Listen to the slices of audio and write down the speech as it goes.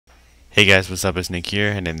Hey guys, what's up? It's Nick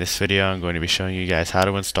here, and in this video I'm going to be showing you guys how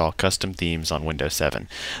to install custom themes on Windows 7.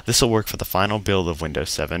 This will work for the final build of Windows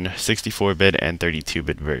 7, 64-bit and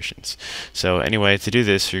 32-bit versions. So anyway, to do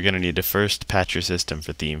this, you're going to need to first patch your system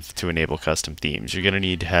for themes to enable custom themes. You're going to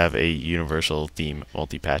need to have a universal theme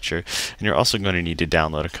multi-patcher, and you're also going to need to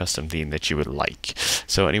download a custom theme that you would like.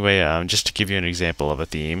 So anyway, just to give you an example of a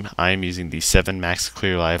theme, I am using the 7 Max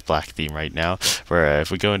Clear Live Black theme right now, where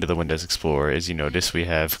if we go into the Windows Explorer, as you notice, we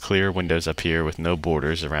have clear windows up here with no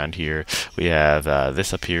borders around here. We have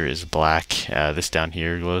this up here is black, this down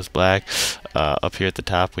here glows black. Up here at the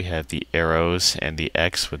top we have the arrows and the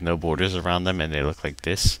X with no borders around them, and they look like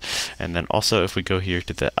this. And then also if we go here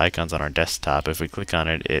to the icons on our desktop, if we click on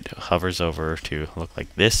it, it hovers over to look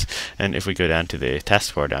like this. And if we go down to the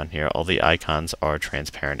taskbar down here, all the icons are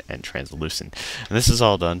transparent and translucent. And this is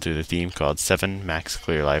all done through the theme called 7 Max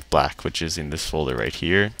Clear Live Black, which is in this folder right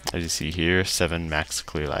here. As you see here, 7 Max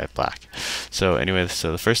Clear Live Black. So anyway,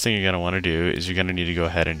 so the first thing you're going to want to do is you're going to need to go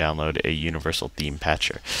ahead and download a universal theme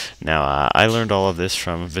patcher. Now, I learned all of this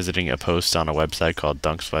from visiting a post on a website called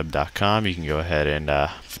dunksweb.com. You can go ahead and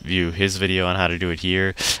view his video on how to do it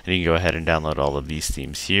here, and you can go ahead and download all of these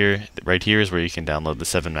themes here. Right here is where you can download the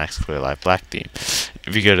 7 Max Clear Live Black theme.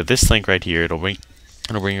 If you go to this link right here, it'll bring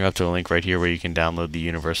you up to a link right here where you can download the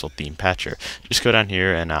universal theme patcher. Just go down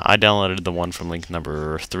here, and I downloaded the one from link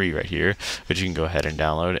number 3 right here, which you can go ahead and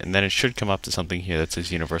download, and then it should come up to something here that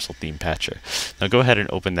says universal theme patcher. Now go ahead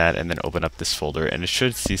and open that, and then open up this folder, and it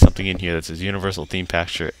should see something in here that says universal theme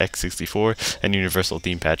patcher x64 and universal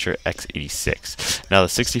theme patcher x86. Now the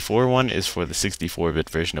 64 one is for the 64-bit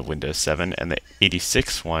version of Windows 7, and the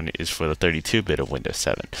 86 one is for the 32-bit of Windows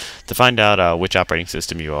 7. To find out which operating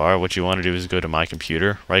system you are, what you want to do is go to My Computer,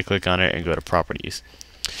 right click on it and go to Properties,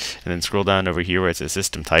 and then scroll down over here where it says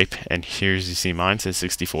System Type, and here as you see mine says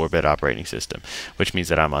 64-bit operating system, which means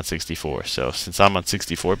that I'm on 64. So since I'm on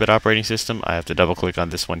 64-bit operating system, I have to double click on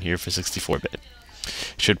this one here for 64-bit.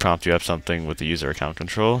 Should prompt you up something with the user account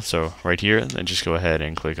control. So right here, then just go ahead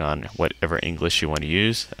and click on whatever English you want to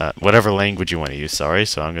use, whatever language you want to use, sorry.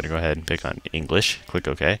 So I'm going to go ahead and pick on English, click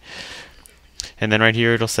OK. And then right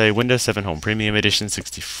here it'll say Windows 7 Home Premium Edition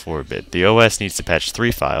 64-bit. The OS needs to patch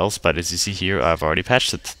 3 files, but as you see here, I've already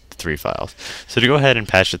patched the 3 files. So to go ahead and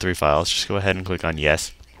patch the 3 files, just go ahead and click on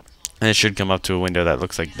Yes, and it should come up to a window that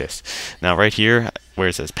looks like this. Now right here where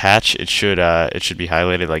it says patch, it should be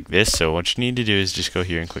highlighted like this. So what you need to do is just go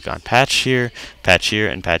here and click on patch here,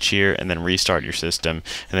 and patch here, and then restart your system,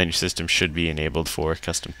 and then your system should be enabled for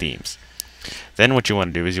custom themes. Then what you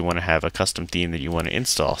want to do is you want to have a custom theme that you want to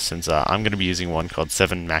install, since I'm going to be using one called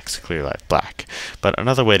 7 Max Clear Live Black. But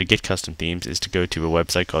another way to get custom themes is to go to a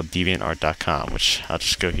website called deviantart.com, which I'll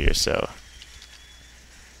just go here. So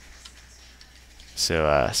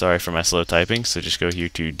sorry for my slow typing, so just go here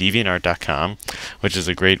to deviantart.com, which is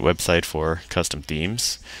a great website for custom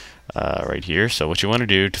themes right here. So what you want to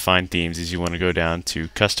do to find themes is you want to go down to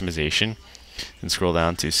Customization, and scroll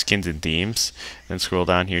down to Skins and Themes, then scroll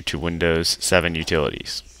down here to Windows 7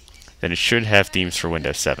 Utilities. Then it should have themes for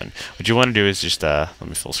Windows 7. What you want to do is just, let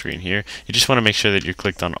me full screen here, you just want to make sure that you're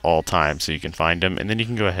clicked on all times so you can find them, and then you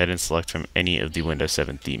can go ahead and select from any of the Windows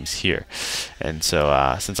 7 themes here. And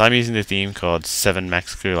so since I'm using the theme called 7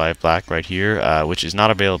 Max Clear Live Black right here, which is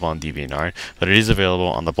not available on DeviantArt, but it is available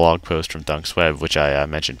on the blog post from DunksWeb, which I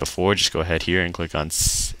mentioned before, just go ahead here and click on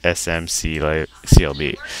SMCLB.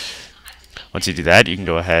 Once you do that, you can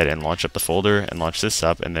go ahead and launch up the folder and launch this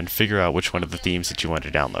up, and then figure out which one of the themes that you want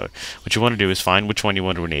to download. What you want to do is find which one you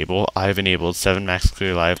want to enable. I have enabled 7 Max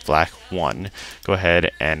Clear Live Black 1. Go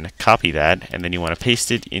ahead and copy that, and then you want to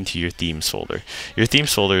paste it into your themes folder. Your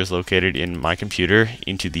themes folder is located in My Computer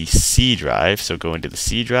into the C drive, so go into the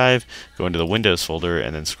C drive, go into the Windows folder,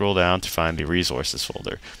 and then scroll down to find the Resources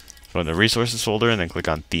folder. Go in the Resources folder and then click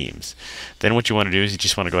on Themes. Then what you want to do is you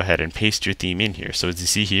just want to go ahead and paste your theme in here. So as you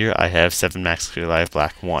see here, I have 7 Max Clear Live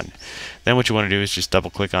Black 1. Then what you want to do is just double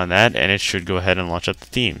click on that, and it should go ahead and launch up the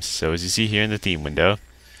themes. So as you see here in the theme window,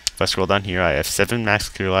 if I scroll down here, I have 7 Max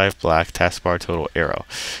Clear Live Black taskbar total arrow.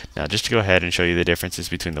 Now just to go ahead and show you the differences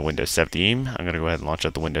between the Windows 7 theme, I'm going to go ahead and launch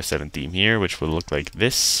up the Windows 7 theme here, which will look like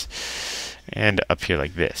this, and up here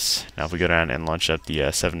like this. Now if we go down and launch up the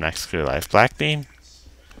 7 Max Clear Live Black theme,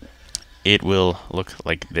 it will look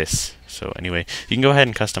like this. So anyway, you can go ahead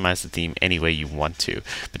and customize the theme any way you want to,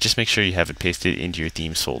 but just make sure you have it pasted into your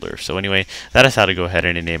themes folder. So anyway, that is how to go ahead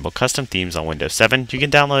and enable custom themes on Windows 7. You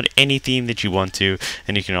can download any theme that you want to,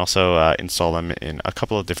 and you can also install them in a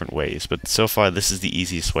couple of different ways, but so far this is the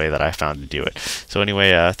easiest way that I found to do it. So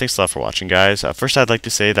anyway, thanks a lot for watching, guys. First, I'd like to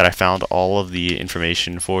say that I found all of the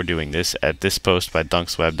information for doing this at this post by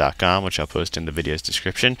dunksweb.com, which I'll post in the video's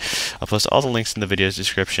description. I'll post all the links in the video's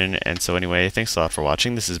description, and so anyway, thanks a lot for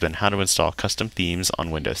watching. This has been how to install custom themes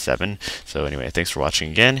on Windows 7. So anyway, thanks for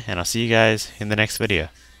watching again, and I'll see you guys in the next video.